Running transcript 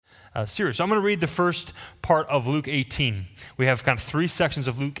series. So I'm going to read the first part of Luke 18. We have kind of 3 sections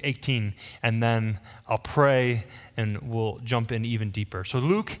of Luke 18, and then I'll pray and we'll jump in even deeper. So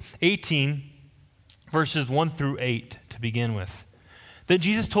Luke 18, verses 1 through 8 to begin with. Then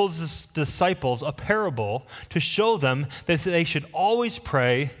Jesus told his disciples a parable to show them that they should always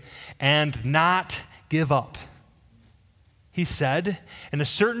pray and not give up. He said, in a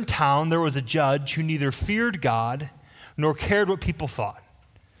certain town there was a judge who neither feared God nor cared what people thought.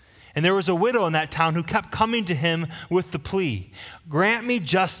 And there was a widow in that town who kept coming to him with the plea, "Grant me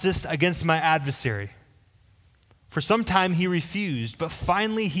justice against my adversary." For some time he refused, but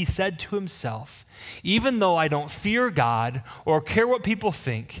finally he said to himself, "Even though I don't fear God or care what people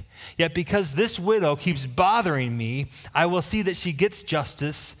think, yet because this widow keeps bothering me, I will see that she gets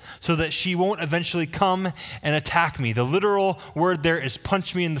justice so that she won't eventually come and attack me." The literal word there is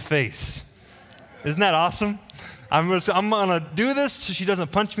punch me in the face. Isn't that awesome? I'm going to do this so she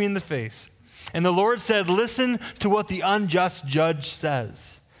doesn't punch me in the face. And the Lord said, "Listen to what the unjust judge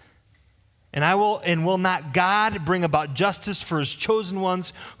says. And will not God bring about justice for his chosen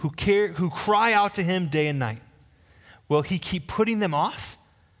ones who cry out to him day and night? Will he keep putting them off?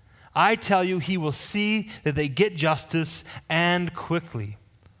 I tell you, he will see that they get justice, and quickly.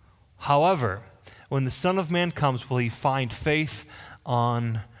 However, when the Son of Man comes, will he find faith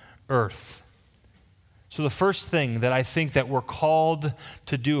on earth?" So the first thing that I think that we're called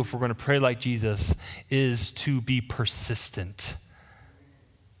to do if we're going to pray like Jesus is to be persistent.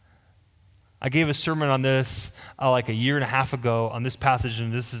 I gave a sermon on this like a year and a half ago on this passage,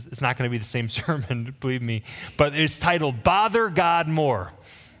 and it's not going to be the same sermon, believe me, but it's titled, "Bother God More."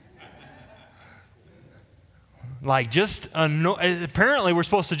 Like apparently we're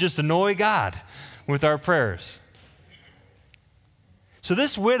supposed to just annoy God with our prayers. So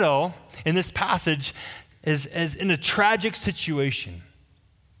this widow in this passage is in a tragic situation.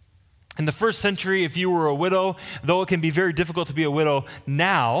 In the first century, if you were a widow, though it can be very difficult to be a widow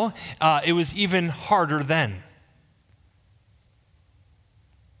now, it was even harder then.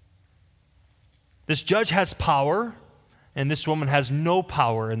 This judge has power, and this woman has no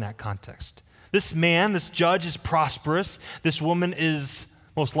power in that context. This judge is prosperous. This woman is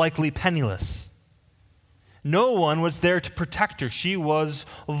most likely penniless. No one was there to protect her. She was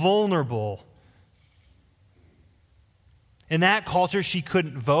vulnerable. In that culture, she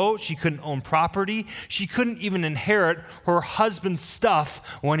couldn't vote, she couldn't own property, she couldn't even inherit her husband's stuff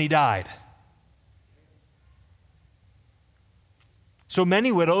when he died. So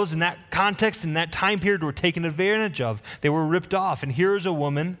many widows in that context, in that time period, were taken advantage of. They were ripped off. And here is a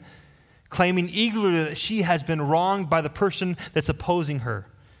woman claiming eagerly that she has been wronged by the person that's opposing her.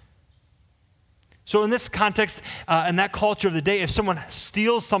 So in this context, in that culture of the day, if someone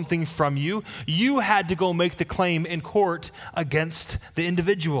steals something from you, you had to go make the claim in court against the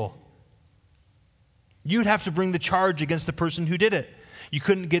individual. You'd have to bring the charge against the person who did it. You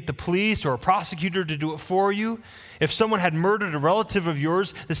couldn't get the police or a prosecutor to do it for you. If someone had murdered a relative of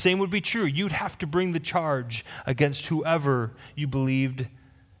yours, the same would be true. You'd have to bring the charge against whoever you believed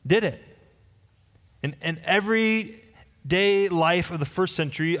did it. And every day life of the first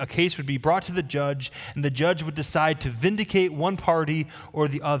century, a case would be brought to the judge, and the judge would decide to vindicate one party or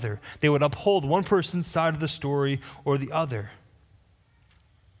the other. They would uphold one person's side of the story or the other.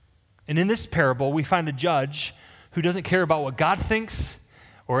 And in this parable, we find a judge who doesn't care about what God thinks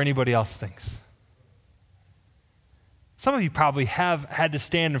or anybody else thinks. Some of you probably have had to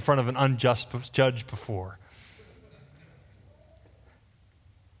stand in front of an unjust judge before.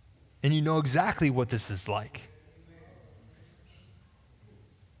 And you know exactly what this is like.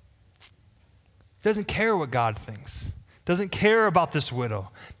 Doesn't care what God thinks. Doesn't care about this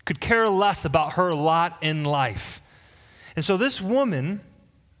widow. Could care less about her lot in life. And so this woman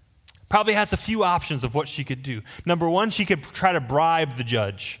probably has a few options of what she could do. Number one, she could try to bribe the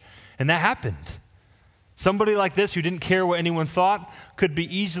judge. And that happened. Somebody like this who didn't care what anyone thought could be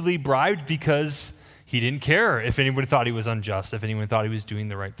easily bribed because he didn't care if anybody thought he was unjust, if anyone thought he was doing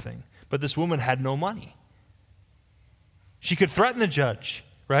the right thing. But this woman had no money. She could threaten the judge,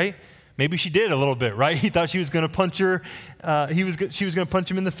 right? Maybe she did a little bit, right? He thought she was going to punch her. She was going to punch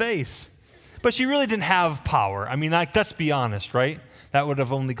him in the face. But she really didn't have power. I mean, let's be honest, right? That would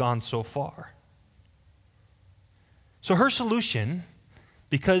have only gone so far. So her solution,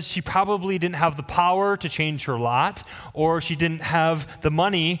 because she probably didn't have the power to change her lot, or she didn't have the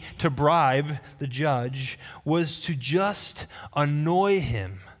money to bribe the judge, was to just annoy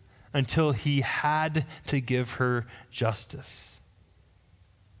him until he had to give her justice.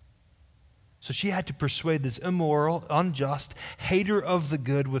 So she had to persuade this immoral, unjust, hater of the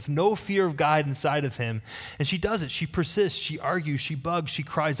good with no fear of God inside of him. And she does it. She persists. She argues. She bugs. She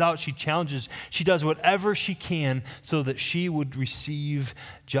cries out. She challenges. She does whatever she can so that she would receive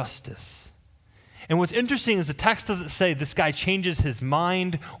justice. And what's interesting is the text doesn't say this guy changes his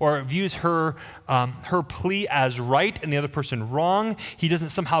mind or views her plea as right and the other person wrong. He doesn't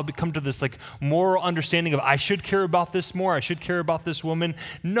somehow come to this like moral understanding of I should care about this more, I should care about this woman.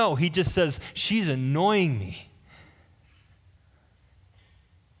 No, he just says, she's annoying me.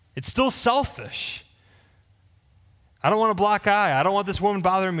 It's still selfish. I don't want a black eye. I don't want this woman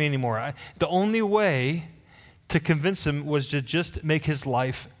bothering me anymore. The only way to convince him was to just make his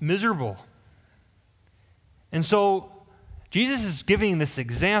life miserable. And so Jesus is giving this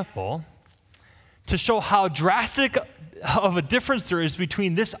example to show how drastic of a difference there is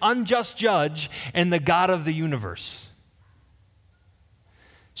between this unjust judge and the God of the universe.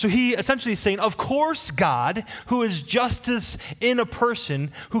 So he essentially is saying, of course God, who is justice in a person,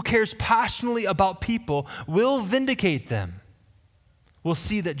 who cares passionately about people, will vindicate them. We'll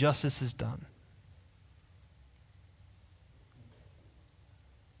see that justice is done.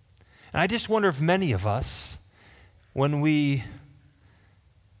 And I just wonder if many of us, when we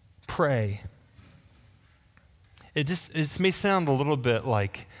pray, it may sound a little bit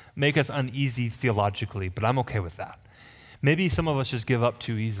like make us uneasy theologically, but I'm okay with that. Maybe some of us just give up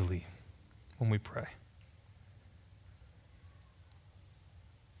too easily when we pray.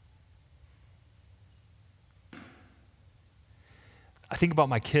 I think about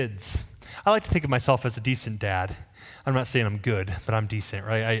my kids. I like to think of myself as a decent dad. I'm not saying I'm good, but I'm decent,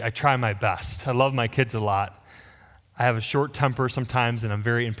 right? I try my best. I love my kids a lot. I have a short temper sometimes, and I'm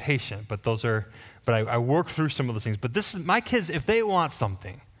very impatient, but I work through some of those things. But this is my kids, if they want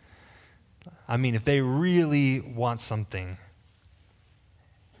something, if they really want something,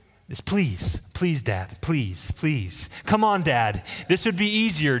 it's please, Dad, please. Come on, Dad. This would be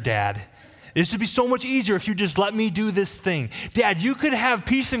easier, Dad. This would be so much easier if you just let me do this thing. Dad, you could have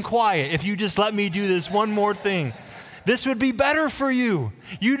peace and quiet if you just let me do this one more thing. This would be better for you.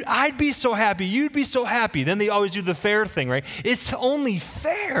 I'd be so happy. You'd be so happy. Then they always do the fair thing, right? It's only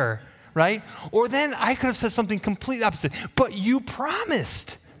fair, right? Or then I could have said something completely opposite. But you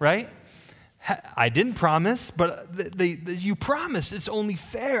promised, right? I didn't promise, but you promised. It's only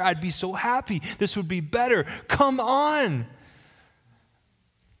fair. I'd be so happy. This would be better. Come on.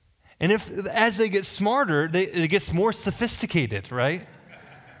 And as they get smarter, it gets more sophisticated, right?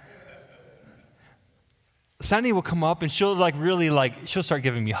 Sandy will come up and she'll she'll start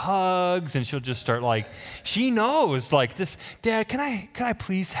giving me hugs and she'll just start she knows this, Dad, can I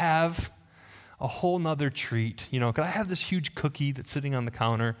please have a whole nother treat? Can I have this huge cookie that's sitting on the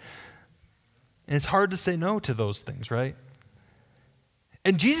counter? And it's hard to say no to those things, right?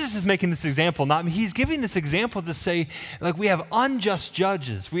 And Jesus is making this example, he's giving this example to say, we have unjust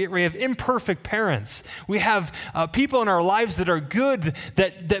judges, we have imperfect parents, we have people in our lives that are good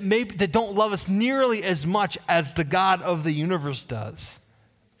that don't love us nearly as much as the God of the universe does.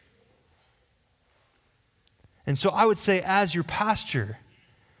 And so I would say, as your pastor,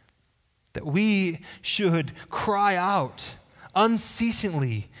 that we should cry out,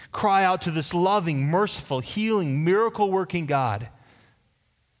 unceasingly cry out to this loving, merciful, healing, miracle-working God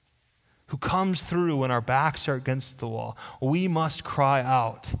who comes through when our backs are against the wall. We must cry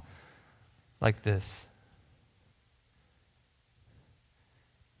out like this.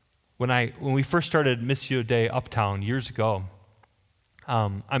 When we first started Missio Dei Uptown years ago,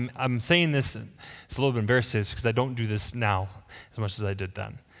 I'm saying this, it's a little bit embarrassing because I don't do this now as much as I did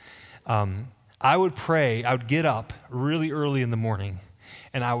then. I would pray, I would get up really early in the morning,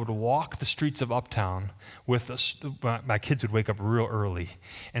 and I would walk the streets of Uptown my kids would wake up real early,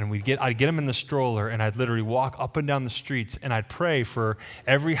 and I'd get them in the stroller, and I'd literally walk up and down the streets, and I'd pray for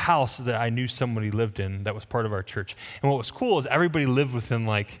every house that I knew somebody lived in that was part of our church. And what was cool is everybody lived within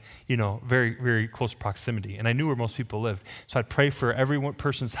very, very close proximity, and I knew where most people lived. So I'd pray for every one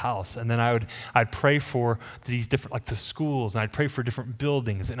person's house, and then I'd pray for these different, the schools, and I'd pray for different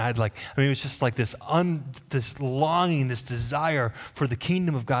buildings, and it was just this longing, this desire for the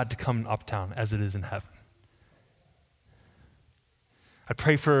kingdom of God to come in Uptown as it is in heaven.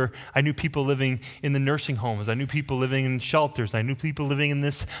 I knew people living in the nursing homes. I knew people living in shelters. I knew people living in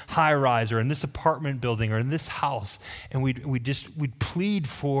this high rise or in this apartment building or in this house. And we'd plead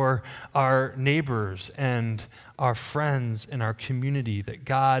for our neighbors and our friends and our community that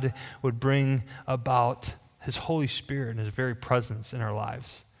God would bring about His Holy Spirit and His very presence in our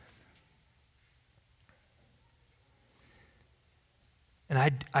lives.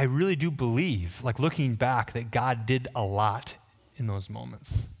 And I really do believe, looking back, that God did a lot in those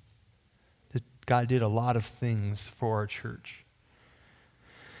moments. God did a lot of things for our church.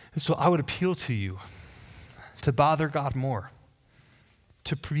 And so I would appeal to you to bother God more,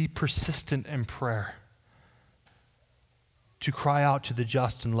 to be persistent in prayer, to cry out to the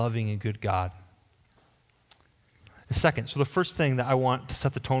just and loving and good God. Second, so the first thing that I want to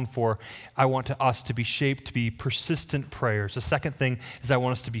set the tone for, I want us to be shaped to be persistent prayers. The second thing is I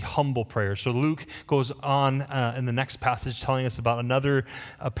want us to be humble prayers. So Luke goes on in the next passage telling us about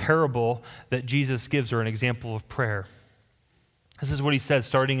a parable that Jesus gives, or an example of prayer. This is what he says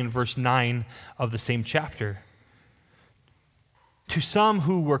starting in verse 9 of the same chapter. To some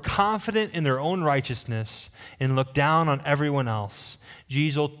who were confident in their own righteousness and looked down on everyone else,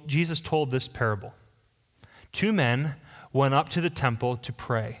 Jesus told this parable. 2 men went up to the temple to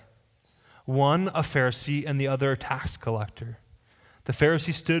pray, one a Pharisee and the other a tax collector. The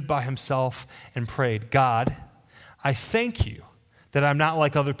Pharisee stood by himself and prayed, God, I thank you that I'm not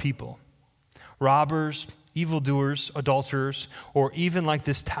like other people, robbers, evildoers, adulterers, or even like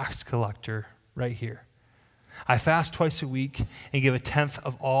this tax collector right here. I fast twice a week and give 1/10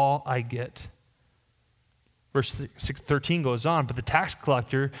 of all I get. Verse 13 goes on, but the tax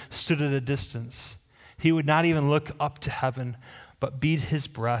collector stood at a distance. He would not even look up to heaven, but beat his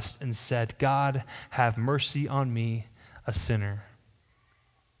breast and said, God, have mercy on me, a sinner.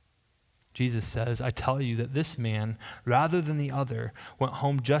 Jesus says, I tell you that this man, rather than the other, went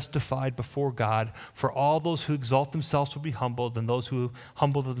home justified before God. For all those who exalt themselves will be humbled, and those who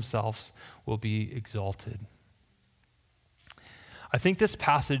humble themselves will be exalted. I think this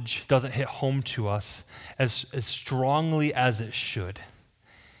passage doesn't hit home to us as strongly as it should.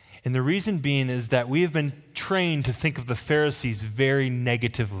 And the reason being is that we have been trained to think of the Pharisees very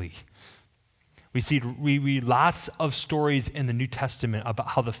negatively. We read lots of stories in the New Testament about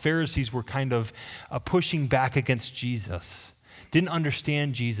how the Pharisees were kind of pushing back against Jesus, didn't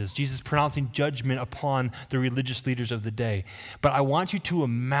understand Jesus pronouncing judgment upon the religious leaders of the day. But I want you to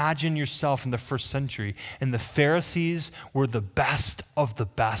imagine yourself in the first century, and the Pharisees were the best of the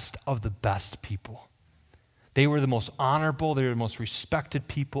best of the best people. They were the most honorable, they were the most respected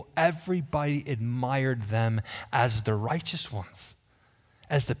people. Everybody admired them as the righteous ones,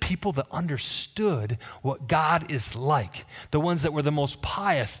 as the people that understood what God is like, the ones that were the most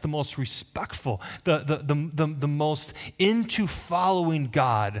pious, the most respectful, the most into following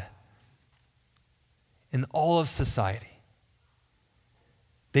God in all of society.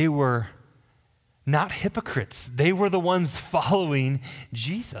 They were not hypocrites. They were the ones following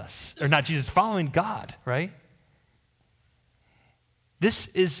Jesus, or not Jesus, following God, right? This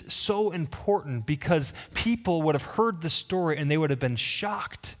is so important because people would have heard the story and they would have been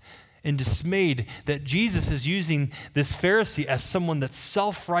shocked and dismayed that Jesus is using this Pharisee as someone that's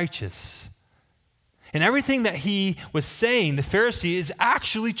self-righteous. And everything that he was saying, the Pharisee, is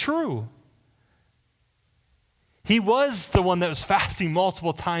actually true. He was the one that was fasting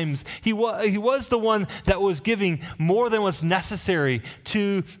multiple times. He was the one that was giving more than was necessary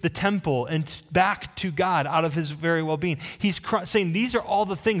to the temple and back to God out of his very well-being. He's saying, these are all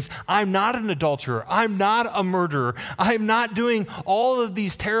the things. I'm not an adulterer. I'm not a murderer. I'm not doing all of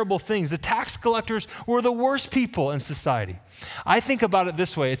these terrible things. The tax collectors were the worst people in society. I think about it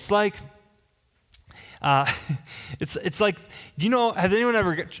this way. It's like, it's like, do you know, has anyone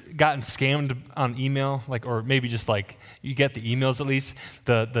ever gotten scammed on email? Like, or maybe just like, you get the emails at least,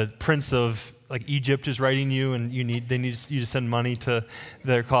 the prince of like Egypt is writing you and they need you to send money to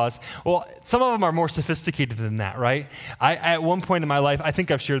their cause. Well, some of them are more sophisticated than that, right? I at one point in my life, I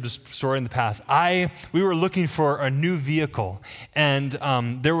think I've shared this story in the past, we were looking for a new vehicle, and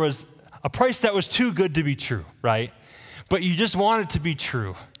there was a price that was too good to be true, right? But you just want it to be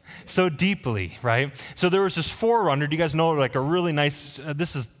true so deeply, right? So there was this 4Runner. Do you guys know, like a really nice,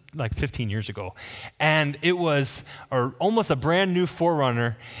 this is like 15 years ago, and it was almost a brand new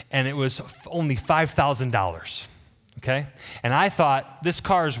 4Runner, and it was only $5,000, okay? And I thought, this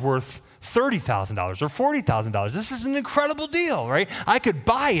car is worth $30,000 or $40,000. This is an incredible deal, right? I could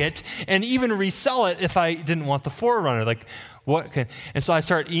buy it and even resell it if I didn't want the 4Runner. Like, and so I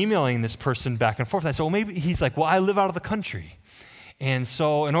started emailing this person back and forth. I said, well, maybe, he's like, well, I live out of the country. And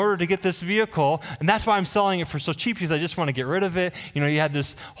so in order to get this vehicle, and that's why I'm selling it for so cheap, because I just want to get rid of it. You know, you had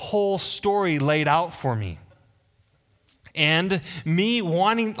this whole story laid out for me. And me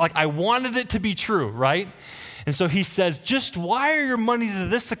wanting, like, I wanted it to be true, right? And so he says, just wire your money to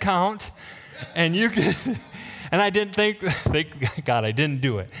this account, and you can, and I didn't thank God, I didn't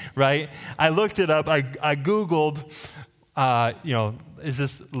do it, right? I looked it up, I Googled, is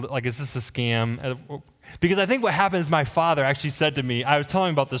this a scam? Because I think what happened is my father actually said to me, I was telling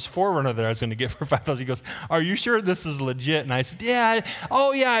him about this 4Runner that I was going to get for $5,000. He goes, "Are you sure this is legit?" And I said, "Yeah,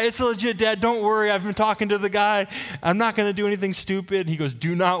 it's legit, Dad. Don't worry. I've been talking to the guy. I'm not going to do anything stupid." And he goes,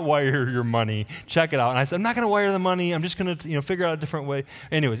 "Do not wire your money. Check it out." And I said, "I'm not going to wire the money. I'm just going to figure out a different way."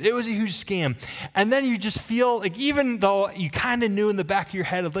 Anyways, it was a huge scam. And then you just feel like, even though you kind of knew in the back of your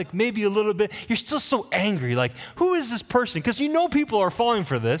head of like maybe a little bit, you're still so angry. Like, who is this person? Because people are falling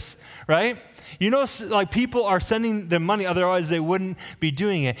for this, right? Like people are sending them money, otherwise they wouldn't be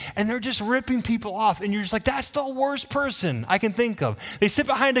doing it. And they're just ripping people off. And you're just like, that's the worst person I can think of. They sit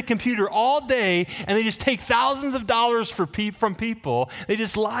behind a computer all day and they just take thousands of dollars from people. They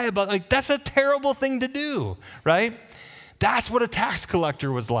just lie about, like, that's a terrible thing to do, right? That's what a tax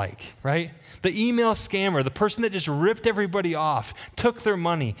collector was like, right? The email scammer, the person that just ripped everybody off, took their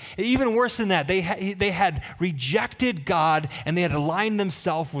money. Even worse than that, they had rejected God and they had aligned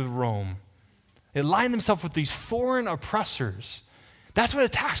themselves with Rome. They aligned themselves with these foreign oppressors. That's what a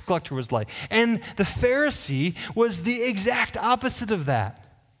tax collector was like. And the Pharisee was the exact opposite of that.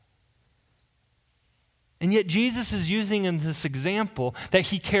 And yet Jesus is using in this example that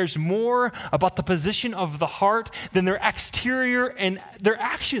he cares more about the position of the heart than their exterior and their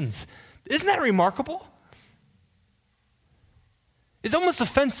actions. Isn't that remarkable? It's almost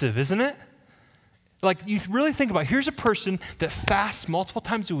offensive, isn't it? Like, you really think about it. Here's a person that fasts multiple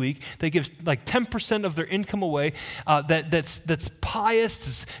times a week, that gives like 10% of their income away, that's pious,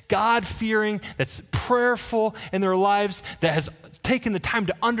 that's God-fearing, that's prayerful in their lives, that has taken the time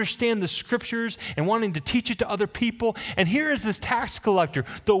to understand the scriptures and wanting to teach it to other people. And here is this tax collector,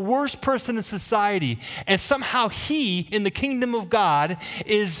 the worst person in society, and somehow he, in the kingdom of God,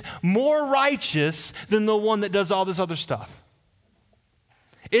 is more righteous than the one that does all this other stuff.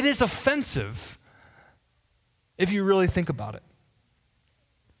 It is offensive if you really think about it.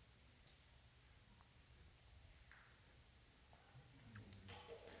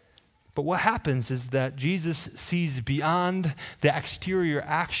 But what happens is that Jesus sees beyond the exterior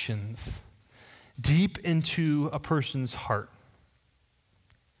actions, deep into a person's heart.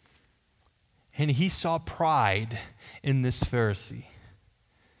 And he saw pride in this Pharisee.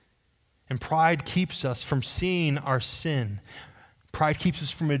 And pride keeps us from seeing our sin. Pride keeps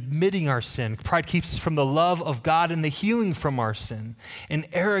us from admitting our sin. Pride keeps us from the love of God and the healing from our sin. And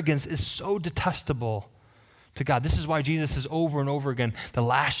arrogance is so detestable to God. This is why Jesus says over and over again, the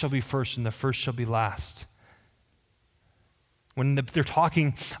last shall be first and the first shall be last. When they're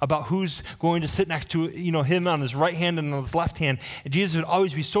talking about who's going to sit next to him on his right hand and on his left hand, Jesus would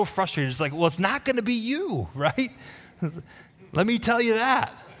always be so frustrated. It's like, well, it's not going to be you, right? Let me tell you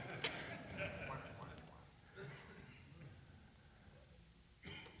that.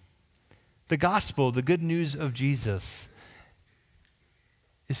 The gospel, the good news of Jesus,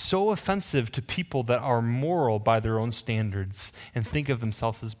 is so offensive to people that are moral by their own standards and think of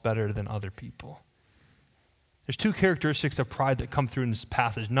themselves as better than other people. There's two characteristics of pride that come through in this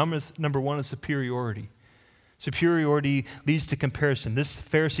passage. Number one is superiority. Superiority leads to comparison. This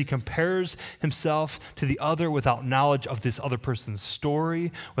Pharisee compares himself to the other without knowledge of this other person's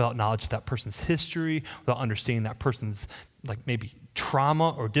story, without knowledge of that person's history, without understanding that person's maybe trauma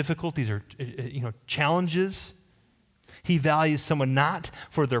or difficulties or challenges. He values someone not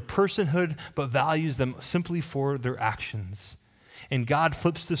for their personhood, but values them simply for their actions. And God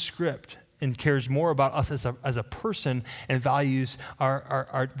flips the script and cares more about us as a person and values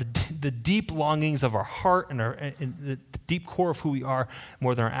the deep longings of our heart and the deep core of who we are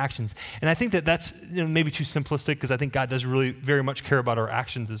more than our actions. And I think that's maybe too simplistic, because I think God does really very much care about our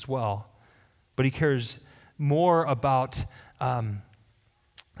actions as well. But he cares more about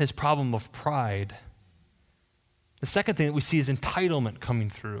this problem of pride. The second thing that we see is entitlement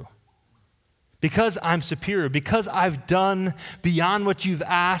coming through. Because I'm superior, because I've done beyond what you've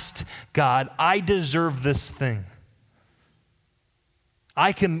asked, God, I deserve this thing.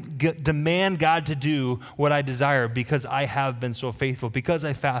 I can demand God to do what I desire because I have been so faithful, because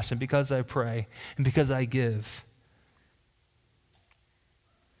I fast and because I pray and because I give.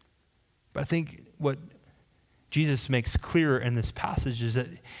 But I think what Jesus makes clear in this passage is that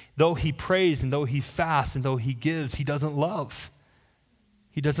though he prays and though he fasts and though he gives, he doesn't love.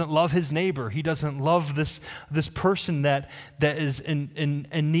 He doesn't love his neighbor. He doesn't love this person that is in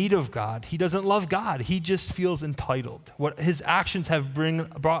need of God. He doesn't love God. He just feels entitled. What his actions have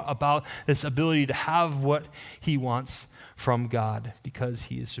brought about this ability to have what he wants from God because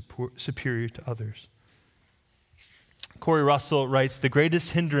he is superior to others. Corey Russell writes, "The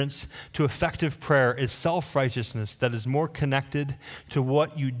greatest hindrance to effective prayer is self-righteousness that is more connected to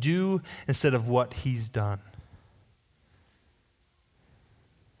what you do instead of what he's done."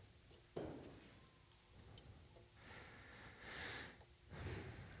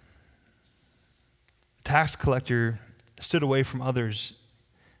 tax collector stood away from others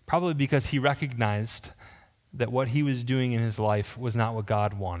probably because he recognized that what he was doing in his life was not what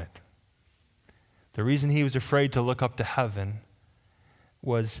God wanted. The reason he was afraid to look up to heaven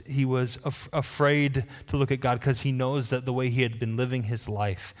was he was afraid to look at God because he knows that the way he had been living his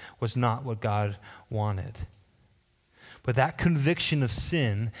life was not what God wanted. But that conviction of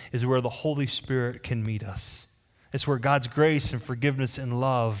sin is where the Holy Spirit can meet us. It's where God's grace and forgiveness and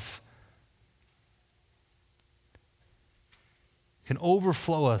love can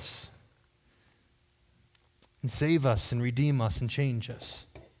overflow us and save us and redeem us and change us.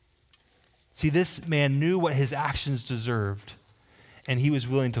 See, this man knew what his actions deserved, and he was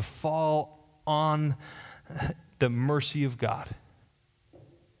willing to fall on the mercy of God.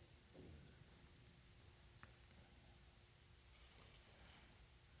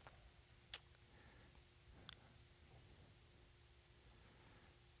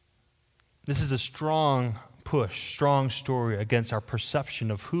 This is a strong push, strong story against our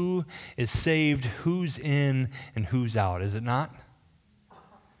perception of who is saved, who's in, and who's out, is it not?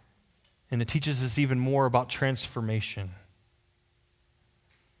 And it teaches us even more about transformation.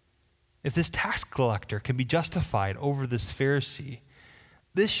 If this tax collector can be justified over this Pharisee,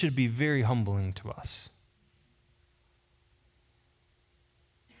 this should be very humbling to us.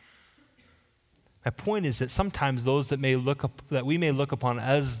 My point is that sometimes those that we may look upon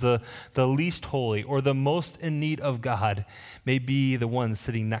as the least holy or the most in need of God may be the ones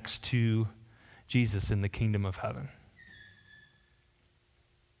sitting next to Jesus in the kingdom of heaven.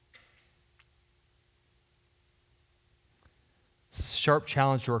 It's a sharp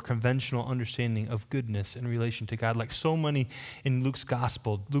challenge to our conventional understanding of goodness in relation to God. Like so many in Luke's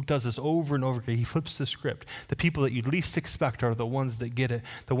gospel, Luke does this over and over again. He flips the script. The people that you'd least expect are the ones that get it.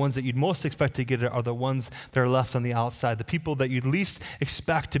 The ones that you'd most expect to get it are the ones that are left on the outside. The people that you'd least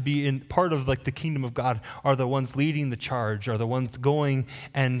expect to be in part of like the kingdom of God are the ones leading the charge, are the ones going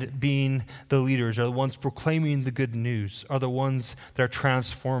and being the leaders, are the ones proclaiming the good news, are the ones that are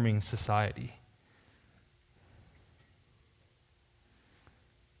transforming society.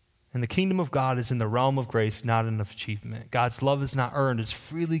 And the kingdom of God is in the realm of grace, not in of achievement. God's love is not earned. It's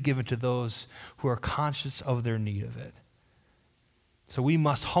freely given to those who are conscious of their need of it. So we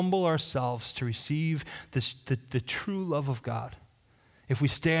must humble ourselves to receive the true love of God. If we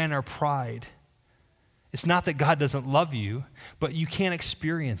stay in our pride, it's not that God doesn't love you, but you can't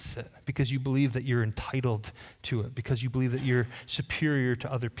experience it because you believe that you're entitled to it, because you believe that you're superior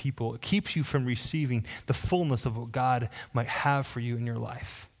to other people. It keeps you from receiving the fullness of what God might have for you in your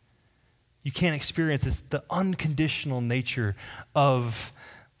life. You can't experience the unconditional nature of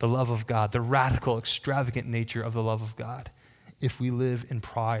the love of God, the radical, extravagant nature of the love of God, if we live in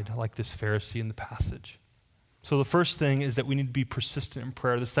pride like this Pharisee in the passage. So the first thing is that we need to be persistent in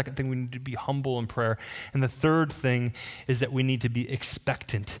prayer. The second thing, we need to be humble in prayer. And the third thing is that we need to be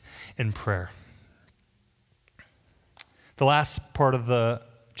expectant in prayer. The last part of the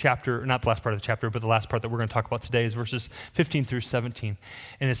chapter, not the last part of the chapter, but the last part that we're going to talk about today is verses 15 through 17.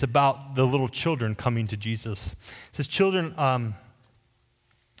 And it's about the little children coming to Jesus. It says children, I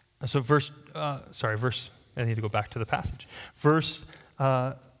need to go back to the passage. Verse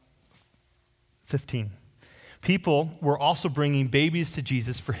 15. People were also bringing babies to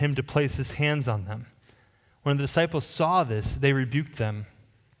Jesus for him to place his hands on them. When the disciples saw this, they rebuked them.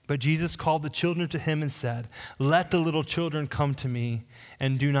 But Jesus called the children to him and said, "Let the little children come to me,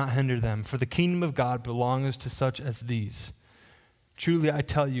 and do not hinder them, for the kingdom of God belongs to such as these. Truly I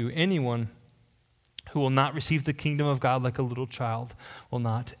tell you, anyone who will not receive the kingdom of God like a little child will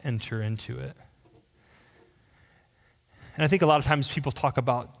not enter into it." And I think a lot of times people talk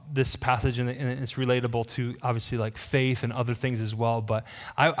about this passage, and it's relatable to obviously like faith and other things as well, but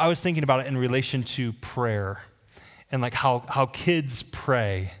I was thinking about it in relation to prayer and like how kids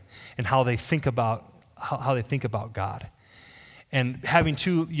pray and how they think about God. And having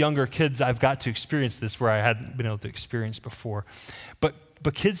two younger kids, I've got to experience this where I hadn't been able to experience before. But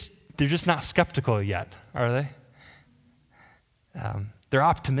kids, they're just not skeptical yet, are they? They're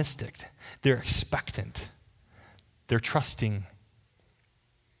optimistic. They're expectant. They're trusting.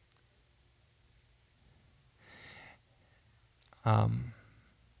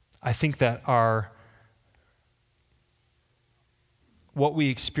 I think that what we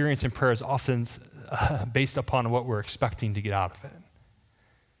experience in prayer is often based upon what we're expecting to get out of it.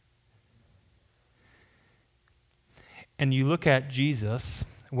 And you look at Jesus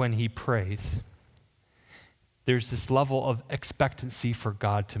when he prays, there's this level of expectancy for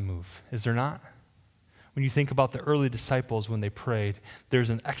God to move, is there not? When you think about the early disciples when they prayed, there's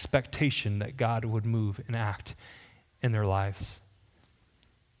an expectation that God would move and act in their lives.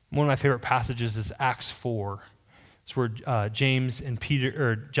 One of my favorite passages is Acts 4. It's where John and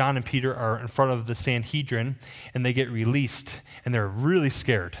Peter are in front of the Sanhedrin, and they get released, and they're really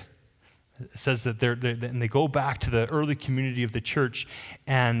scared. It says that and they go back to the early community of the church,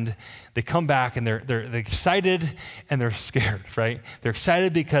 and they come back, and they're excited and they're scared, right? They're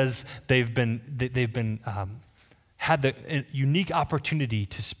excited because they've had the unique opportunity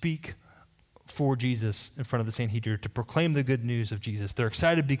to speak for Jesus in front of the Sanhedrin, to proclaim the good news of Jesus. They're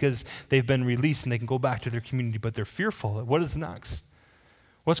excited because they've been released and they can go back to their community, but they're fearful. What is next?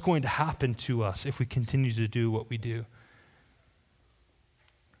 What's going to happen to us if we continue to do what we do?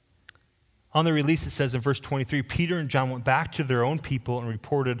 On the release, it says in verse 23, Peter and John went back to their own people and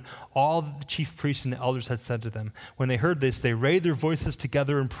reported all that the chief priests and the elders had said to them. When they heard this, they raised their voices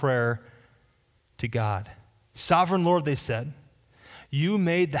together in prayer to God. Sovereign Lord, they said, you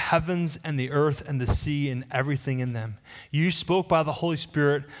made the heavens and the earth and the sea and everything in them. You spoke by the Holy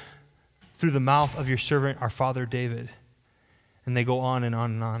Spirit through the mouth of your servant, our father David. And they go on and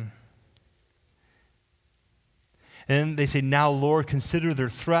on and on. And then they say, now, Lord, consider their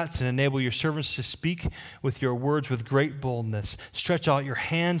threats and enable your servants to speak with your words with great boldness. Stretch out your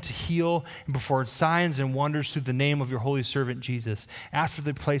hand to heal and perform signs and wonders through the name of your holy servant Jesus. After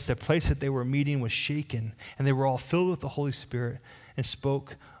the place that they were meeting was shaken, and they were all filled with the Holy Spirit and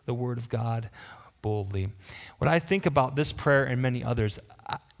spoke the word of God boldly. When I think about this prayer and many others,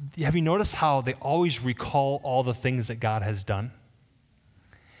 have you noticed how they always recall all the things that God has done?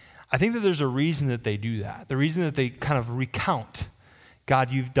 I think that there's a reason that they do that. The reason that they kind of recount,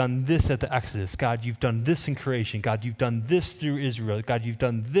 God, you've done this at the Exodus. God, you've done this in creation. God, you've done this through Israel. God, you've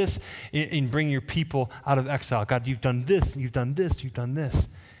done this in bringing your people out of exile. God, you've done this, you've done this, you've done this.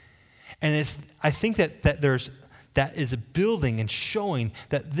 And I think that is a building and showing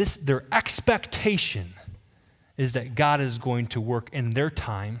that their expectation is that God is going to work in their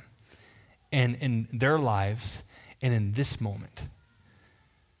time and in their lives and in this moment.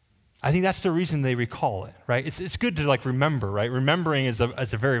 I think that's the reason they recall it, right? It's good to remember, right? Remembering is a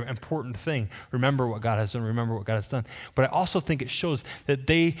very important thing. Remember what God has done, remember what God has done. But I also think it shows that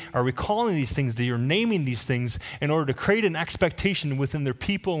they are recalling these things, they are naming these things in order to create an expectation within their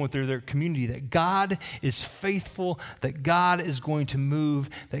people and within their community that God is faithful, that God is going to move,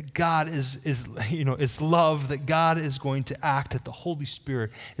 that God is love, that God is going to act, that the Holy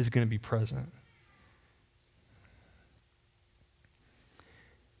Spirit is going to be present.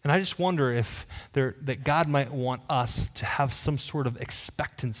 And I just wonder that God might want us to have some sort of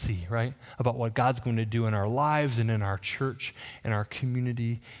expectancy, right, about what God's going to do in our lives and in our church, in our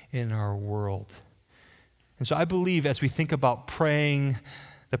community, in our world. And so I believe as we think about praying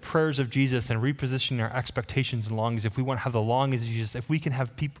the prayers of Jesus and repositioning our expectations and longings, if we want to have the longings of Jesus, if we can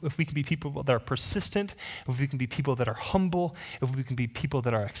be people that are persistent, if we can be people that are humble, if we can be people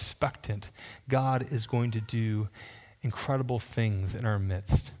that are expectant, God is going to do incredible things in our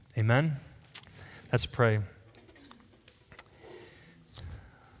midst. Amen? Let's pray.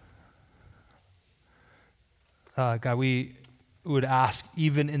 God, we would ask,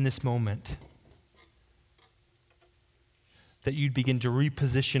 even in this moment, that you'd begin to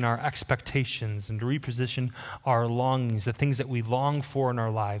reposition our expectations and to reposition our longings, the things that we long for in our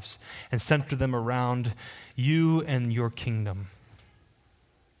lives, and center them around you and your kingdom.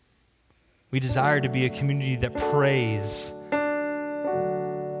 We desire to be a community that prays,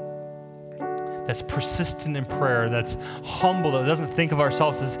 that's persistent in prayer, that's humble, that doesn't think of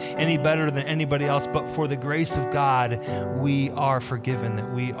ourselves as any better than anybody else, but for the grace of God, we are forgiven, that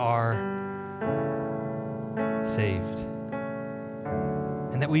we are saved.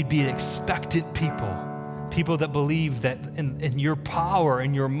 And that we'd be an expectant people that believe that in your power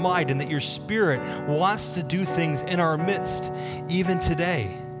and your might and that your Spirit wants to do things in our midst, even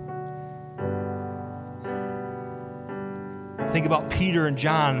today. Think about Peter and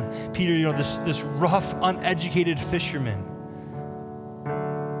John. Peter, this rough, uneducated fisherman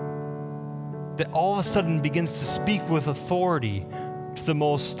that all of a sudden begins to speak with authority to the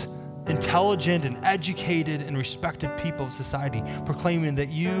most intelligent and educated and respected people of society, proclaiming that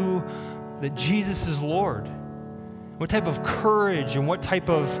Jesus is Lord. What type of courage and what type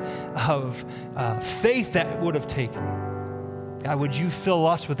of faith that would have taken. God, would you fill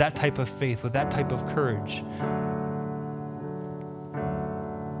us with that type of faith, with that type of courage?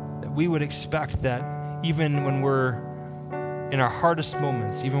 We would expect that even when we're in our hardest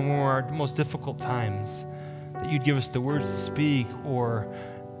moments, even when we're in our most difficult times, that you'd give us the words to speak or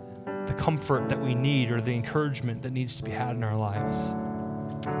the comfort that we need or the encouragement that needs to be had in our lives.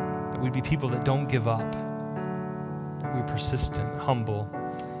 That we'd be people that don't give up, that we're persistent, humble,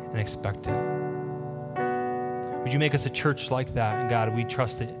 and expectant. Would you make us a church like that? And God, we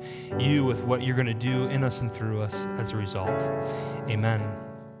trust you with what you're going to do in us and through us as a result. Amen.